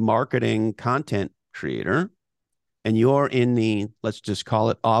are a marketing content creator and you're in the, let's just call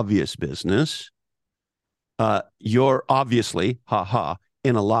it obvious business, you're obviously,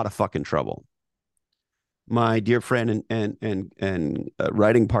 in a lot of fucking trouble. My dear friend and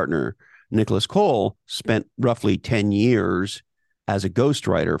writing partner, Nicholas Cole, spent roughly 10 years as a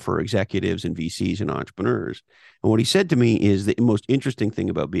ghostwriter for executives and VCs and entrepreneurs. And what he said to me is the most interesting thing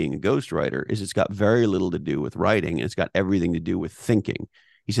about being a ghostwriter is it's got very little to do with writing, and it's got everything to do with thinking.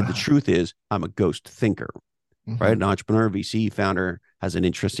 He said, the truth is I'm a ghost thinker, right? An entrepreneur, VC founder has an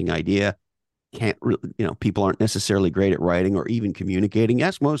interesting idea. Can't really, people aren't necessarily great at writing or even communicating.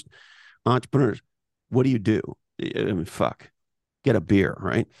 Ask most entrepreneurs, what do you do? I mean, get a beer,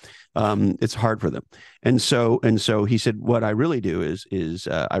 right? It's hard for them. And so he said, what I really do is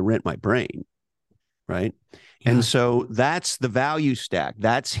I rent my brain, right? Yeah. And so that's the value stack.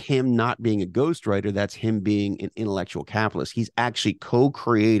 That's him not being a ghostwriter. That's him being an intellectual capitalist. He's actually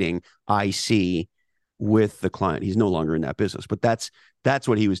co-creating IC with the client. He's no longer in that business, but that's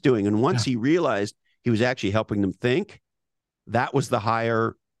what he was doing. And once he realized he was actually helping them think, that was the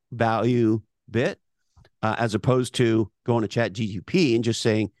higher value bit, as opposed to going to ChatGPT and just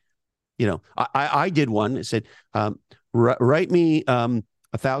saying, I did one. It said, write me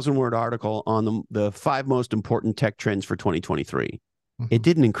a 1,000-word article on the 5 most important tech trends for 2023. It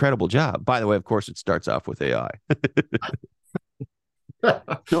did an incredible job. By the way, of course, it starts off with AI.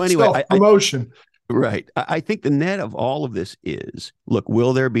 So anyway, promotion. Right. I think the net of all of this is, look,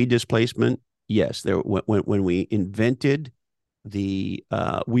 will there be displacement? yes, there when we invented the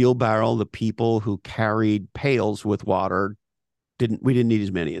wheelbarrow, the people who carried pails with water we didn't need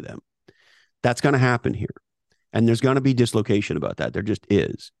as many of them. That's going to happen here. And there's going to be dislocation about that. There just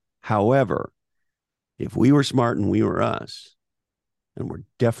is. However, if we were smart and we were us, and we're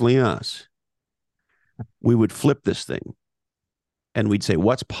definitely us, we would flip this thing and we'd say,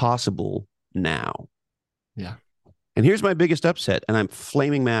 what's possible now? Yeah. And here's my biggest upset, and I'm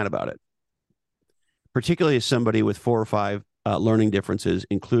flaming mad about it, particularly as somebody with 4 or 5 learning differences,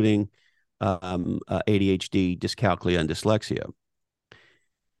 including ADHD, dyscalculia, and dyslexia.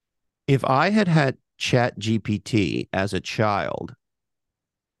 If I had had Chat GPT as a child,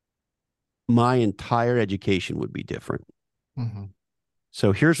 my entire education would be different. Mm-hmm.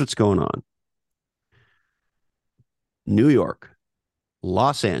 So here's what's going on. New York,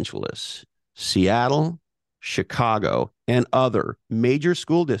 Los Angeles, Seattle, Chicago, and other major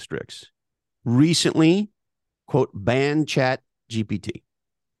school districts recently, quote, banned Chat GPT.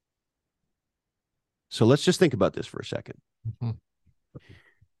 So let's just think about this for a second. Mm-hmm.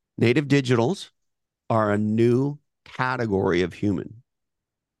 Native digitals are a new category of human.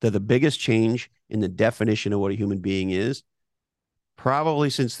 They're the biggest change in the definition of what a human being is,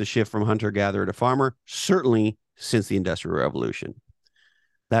 probably since the shift from hunter-gatherer to farmer, certainly since the Industrial Revolution.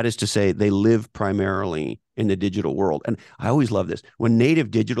 That is to say, they live primarily in the digital world. And I always love this. When native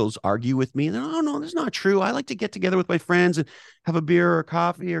digitals argue with me, they're, oh, no, that's not true. I like to get together with my friends and have a beer or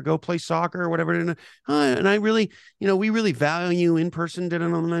coffee or go play soccer or whatever. And I really, we really value in-person.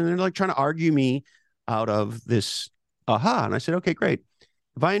 And they're like trying to argue me out of this aha. And I said, okay, great.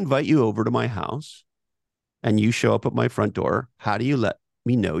 If I invite you over to my house and you show up at my front door, how do you let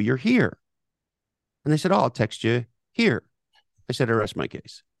me know you're here? And they said, oh, I'll text you here. I said, I rest my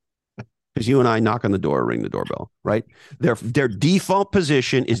case. Because you and I knock on the door, ring the doorbell, right? Their default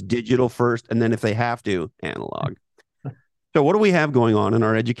position is digital first, and then if they have to, analog. So what do we have going on in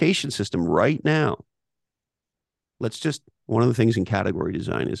our education system right now? One of the things in category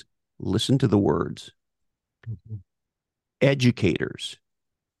design is listen to the words. Mm-hmm. Educators.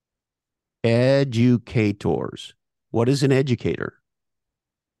 Educators. What is an educator?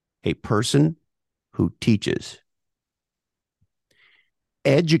 A person who teaches.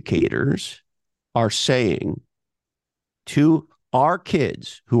 Educators are saying to our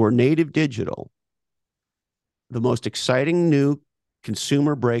kids who are native digital, the most exciting new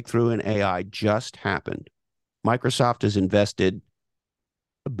consumer breakthrough in AI just happened. Microsoft has invested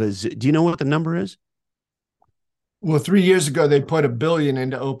do you know what the number is? Well, 3 years ago, they put $1 billion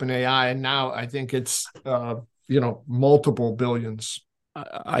into OpenAI, and now I think it's, multiple billions.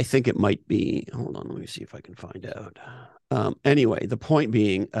 I think it might be, hold on, let me see if I can find out. Anyway, the point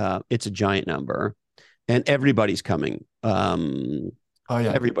being, it's a giant number and everybody's coming. Oh,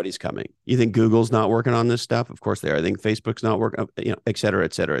 yeah. Everybody's coming. You think Google's not working on this stuff? Of course they are. I think Facebook's not working, et cetera,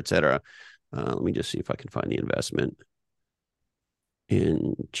 et cetera, et cetera. Let me just see if I can find the investment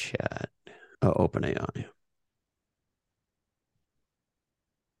in chat. Oh, OpenAI.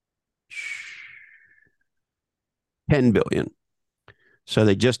 $10 billion. So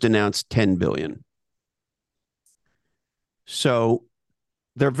they just announced $10 billion. So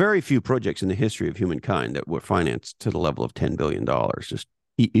there are very few projects in the history of humankind that were financed to the level of $10 billion, just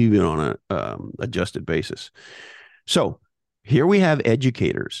even on an adjusted basis. So here we have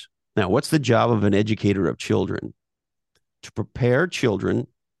educators. Now, what's the job of an educator of children? To prepare children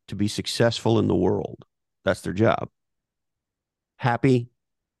to be successful in the world. That's their job. Happy,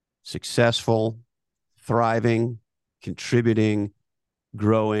 successful, thriving, contributing,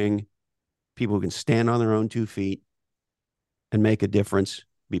 growing, people who can stand on their own 2 feet and make a difference,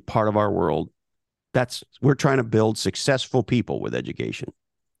 be part of our world. We're trying to build successful people with education.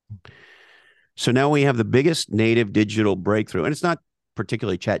 So now we have the biggest native digital breakthrough, and it's not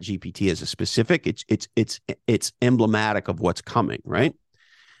particularly Chat GPT as a specific. It's emblematic of what's coming, right?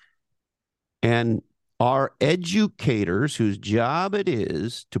 And our educators, whose job it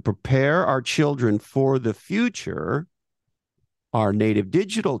is to prepare our children for the future, our native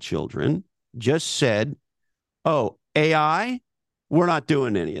digital children, just said, oh, AI, we're not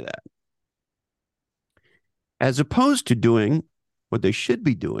doing any of that. As opposed to doing what they should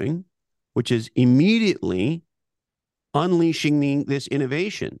be doing, which is immediately unleashing this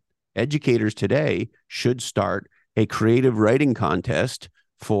innovation. Educators today should start a creative writing contest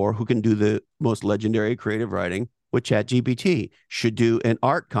for who can do the most legendary creative writing with ChatGPT, should do an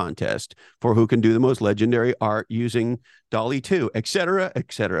art contest for who can do the most legendary art using DALL-E 2, et cetera,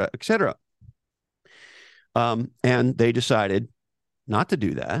 et cetera, et cetera. And they decided not to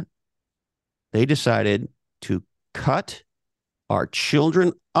do that. They decided to cut our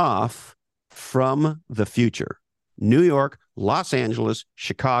children off from the future. New York, Los Angeles,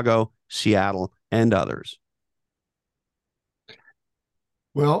 Chicago, Seattle, and others.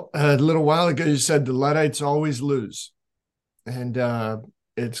 Well, a little while ago, you said the Luddites always lose. And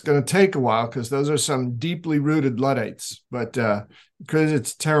it's going to take a while because those are some deeply rooted Luddites. But because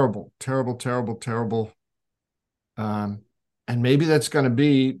it's terrible, terrible, terrible, terrible. And maybe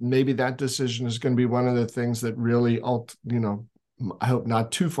maybe that decision is going to be one of the things that really, I hope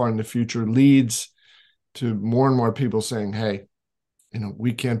not too far in the future, leads to more and more people saying, hey,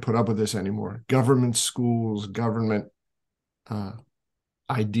 we can't put up with this anymore. Government schools, government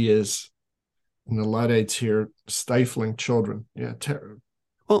ideas, and the Luddites here stifling children. Yeah, terrible.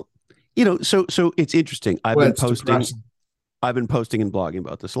 Well, so it's interesting. I've been posting and blogging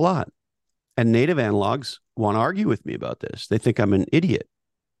about this a lot. And native analogs want to argue with me about this. They think I'm an idiot.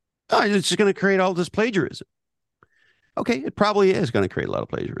 Oh, it's just going to create all this plagiarism. Okay, it probably is going to create a lot of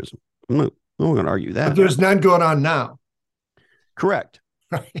plagiarism. I'm not going to argue that. But there's none going on now. Correct.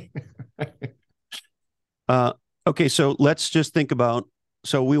 Okay, so let's just think about,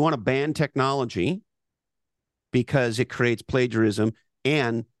 so we want to ban technology because it creates plagiarism.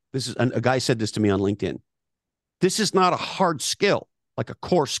 And a guy said this to me on LinkedIn. This is not a hard skill, like a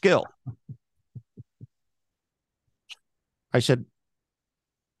core skill. I said,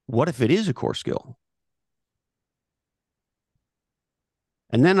 what if it is a core skill?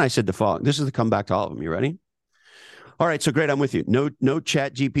 And then I said the following. This is the comeback to all of them. You ready? All right, so great. I'm with you. No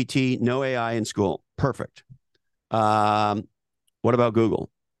chat GPT, no AI in school. Perfect. What about Google?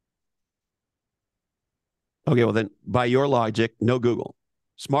 Okay, well then, by your logic, no Google.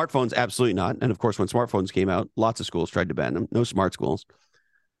 Smartphones, absolutely not. And of course, when smartphones came out, lots of schools tried to ban them. No smart schools.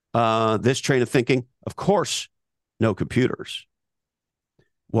 This train of thinking, of course, no computers.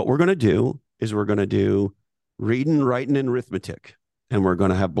 What we're going to do is we're going to do reading, writing, and arithmetic. And we're going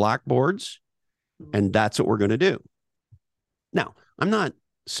to have blackboards. And that's what we're going to do. Now, I'm not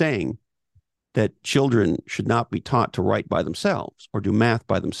saying that children should not be taught to write by themselves or do math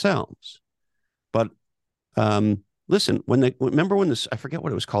by themselves. But listen, remember when I forget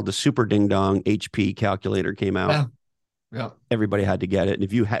what it was called, the Super Ding Dong HP calculator came out? Yeah. Everybody had to get it. And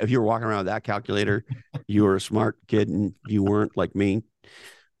if you were walking around with that calculator, you were a smart kid and you weren't like me.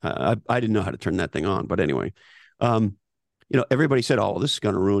 I didn't know how to turn that thing on. But anyway, everybody said, oh, this is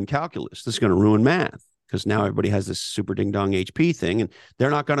going to ruin calculus. This is going to ruin math because now everybody has this Super Ding Dong HP thing and they're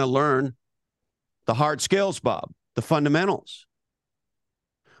not going to learn the hard skills, Bob, the fundamentals.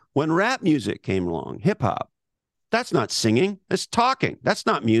 When rap music came along, hip hop, that's not singing. That's talking. That's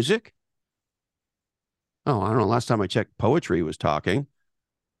not music. Oh, I don't know. Last time I checked, poetry was talking.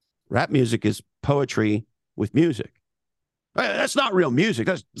 Rap music is poetry with music. That's not real music.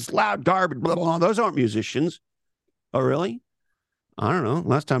 That's loud garbage. Blah, blah, blah. Those aren't musicians. Oh, really? I don't know.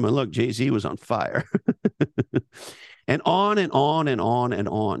 Last time I looked, Jay-Z was on fire. And on and on and on and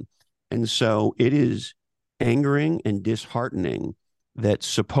on. And so it is angering and disheartening that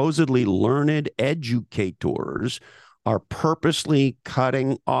supposedly learned educators are purposely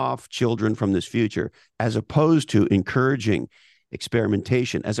cutting off children from this future, as opposed to encouraging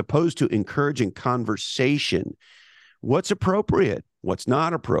experimentation, as opposed to encouraging conversation. What's appropriate? What's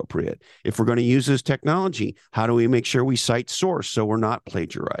not appropriate? If we're going to use this technology, how do we make sure we cite source so we're not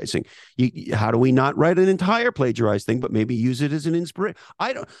plagiarizing? How do we not write an entire plagiarized thing, but maybe use it as an inspiration?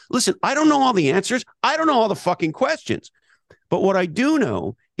 I don't know all the answers. I don't know all the fucking questions. But what I do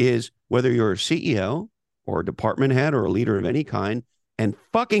know is whether you're a CEO or a department head or a leader of any kind, and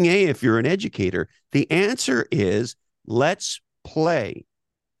fucking A, if you're an educator, the answer is let's play.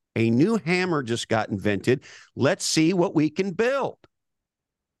 A new hammer just got invented. Let's see what we can build.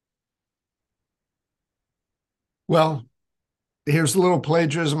 Well, here's a little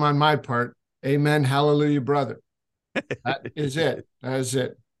plagiarism on my part. Amen. Hallelujah, brother. That is it. That is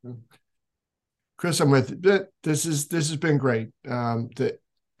it. Chris, I'm with you. This has been great.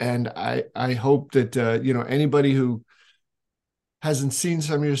 And I hope that anybody who hasn't seen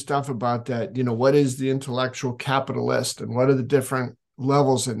some of your stuff about that, what is the intellectual capitalist and what are the different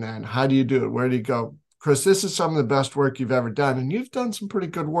levels in that? And how do you do it? Where do you go? Chris, this is some of the best work you've ever done, and you've done some pretty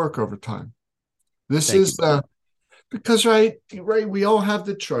good work over time. Because we all have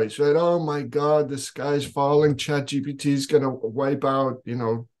the choice, right? Oh my God, the sky's falling. ChatGPT is going to wipe out,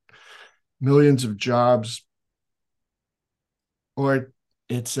 millions of jobs, or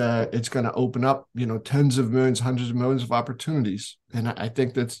it's going to open up, tens of millions, hundreds of millions of opportunities. And I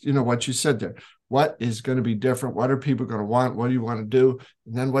think that's, what you said there. What is going to be different? What are people going to want? What do you want to do?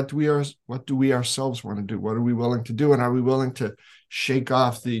 And then what do we ourselves want to do? What are we willing to do? And are we willing to shake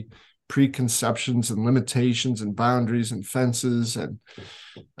off the preconceptions and limitations and boundaries and fences and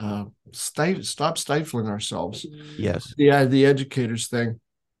stop stifling ourselves. Yes. Yeah, the educators thing,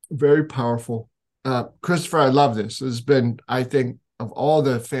 very powerful. Christopher, I love this. This has been, I think, of all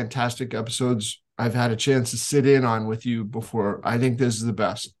the fantastic episodes I've had a chance to sit in on with you before, I think this is the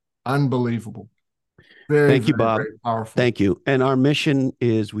best. Unbelievable. Very, Thank you, very, Bob. very powerful. Thank you. And our mission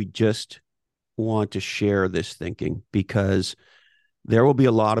is we just want to share this thinking because there will be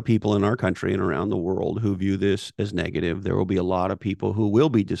a lot of people in our country and around the world who view this as negative. There will be a lot of people who will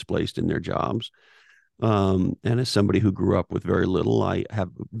be displaced in their jobs. And as somebody who grew up with very little, I have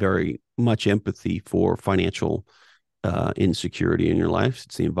very much empathy for financial insecurity in your life.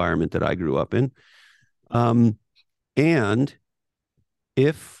 It's the environment that I grew up in. And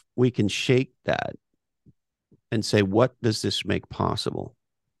if we can shake that and say, what does this make possible?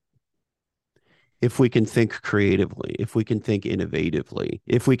 If we can think creatively, if we can think innovatively,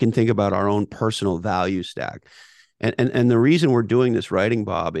 if we can think about our own personal value stack. And the reason we're doing this writing,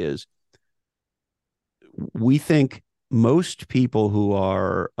 Bob, is we think most people who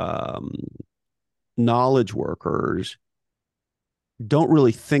are knowledge workers don't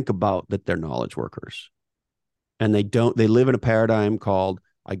really think about that they're knowledge workers. And they live in a paradigm called,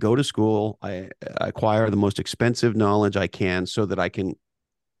 I go to school, I acquire the most expensive knowledge I can so that I can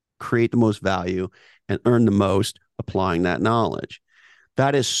create the most value and earn the most applying that knowledge.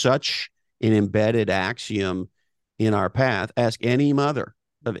 That is such an embedded axiom in our path. Ask any mother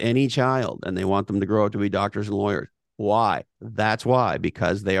of any child, and they want them to grow up to be doctors and lawyers. Why? That's why,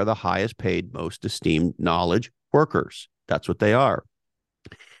 because they are the highest paid, most esteemed knowledge workers. That's what they are.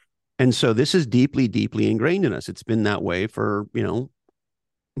 And so this is deeply, deeply ingrained in us. It's been that way for,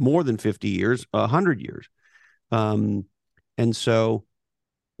 more than 50 years, 100 years. And so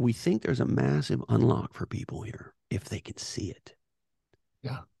we think there's a massive unlock for people here if they can see it.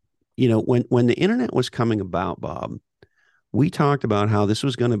 Yeah. When the internet was coming about, Bob, we talked about how this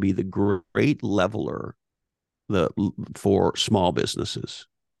was going to be the great leveler for small businesses.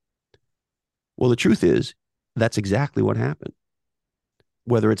 Well, the truth is, that's exactly what happened.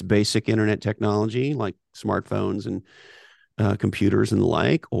 Whether it's basic internet technology like smartphones and computers and the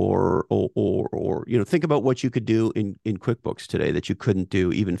like, or think about what you could do in QuickBooks today that you couldn't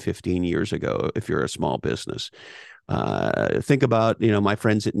do even 15 years ago if you're a small business. Think about my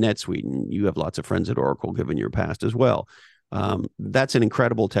friends at NetSuite, and you have lots of friends at Oracle given your past as well. That's an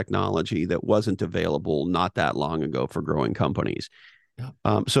incredible technology that wasn't available not that long ago for growing companies.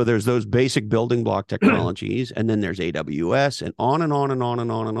 So there's those basic building block technologies, and then there's AWS, and on and on and on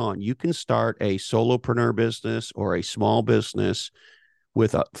and on and on. You can start a solopreneur business or a small business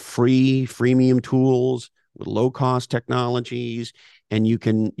with freemium tools, with low cost technologies, and you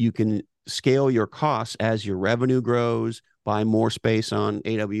can scale your costs as your revenue grows, buy more space on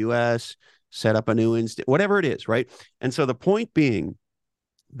AWS, set up a new instance, whatever it is, right? And so the point being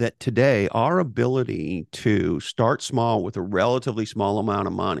that today our ability to start small with a relatively small amount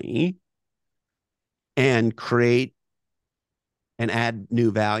of money and create and add new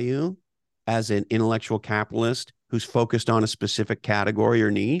value as an intellectual capitalist who's focused on a specific category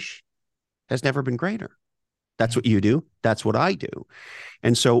or niche has never been greater. That's what you do. That's what I do.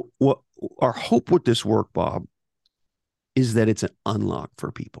 And so what our hope with this work, Bob, is that it's an unlock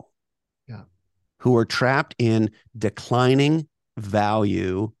for people who are trapped in declining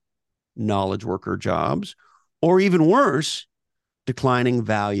value knowledge worker jobs, or even worse, declining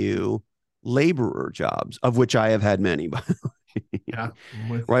value laborer jobs, of which I have had many.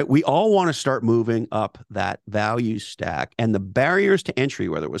 Right? We all want to start moving up that value stack, and the barriers to entry,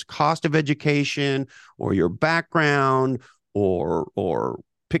 whether it was cost of education or your background or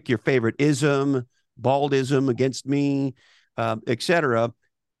pick your favorite ism, baldism against me, etc.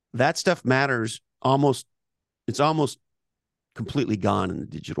 That stuff matters it's almost completely gone in the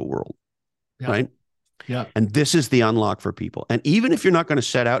digital world. Right? Yeah. And this is the unlock for people. And even if you're not going to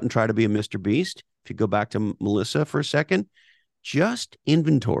set out and try to be a Mr. Beast, if you go back to Melissa for a second, just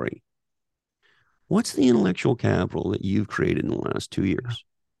inventory. What's the intellectual capital that you've created in the last 2 years?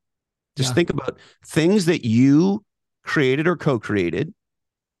 Just think about things that you created or co-created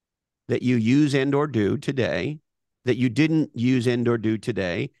that you use and or do today, that you didn't use and or do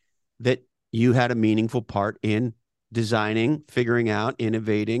today, that you had a meaningful part in designing, figuring out,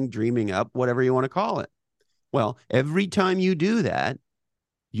 innovating, dreaming up, whatever you want to call it. Well, every time you do that,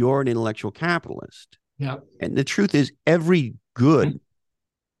 you're an intellectual capitalist. Yeah. And the truth is, every good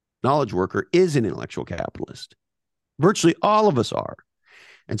knowledge worker is an intellectual capitalist. Virtually all of us are.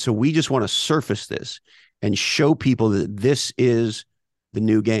 And so we just want to surface this and show people that this is the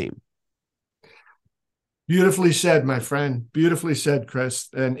new game. Beautifully said, my friend. Beautifully said, Chris.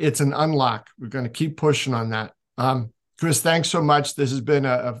 And it's an unlock. We're going to keep pushing on that. Chris, thanks so much. This has been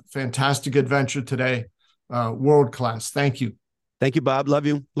a fantastic adventure today. World class. Thank you. Thank you, Bob. Love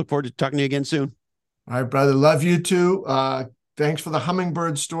you. Look forward to talking to you again soon. All right, brother. Love you too. Thanks for the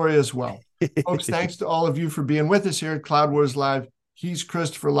hummingbird story as well. Folks, thanks to all of you for being with us here at Cloud Wars Live. He's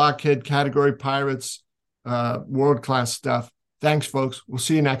Christopher Lochhead, Category Pirates, world-class stuff. Thanks, folks. We'll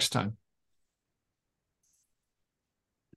see you next time.